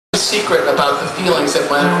secret about the feelings that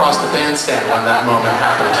went across the bandstand when that moment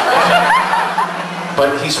happened.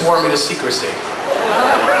 But he swore me to secrecy.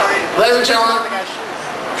 Ladies and gentlemen,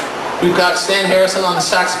 we've got Stan Harrison on the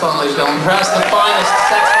saxophone, ladies and gentlemen. Perhaps the finest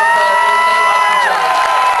saxophone player in the Giants.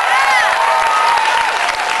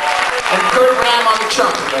 And Kurt Ram on the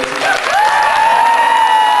trumpet, ladies and gentlemen.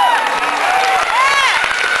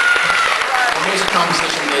 And here's a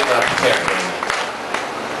composition they've prepared for me.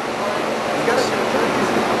 You got it.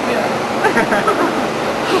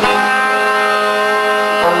 Yeah.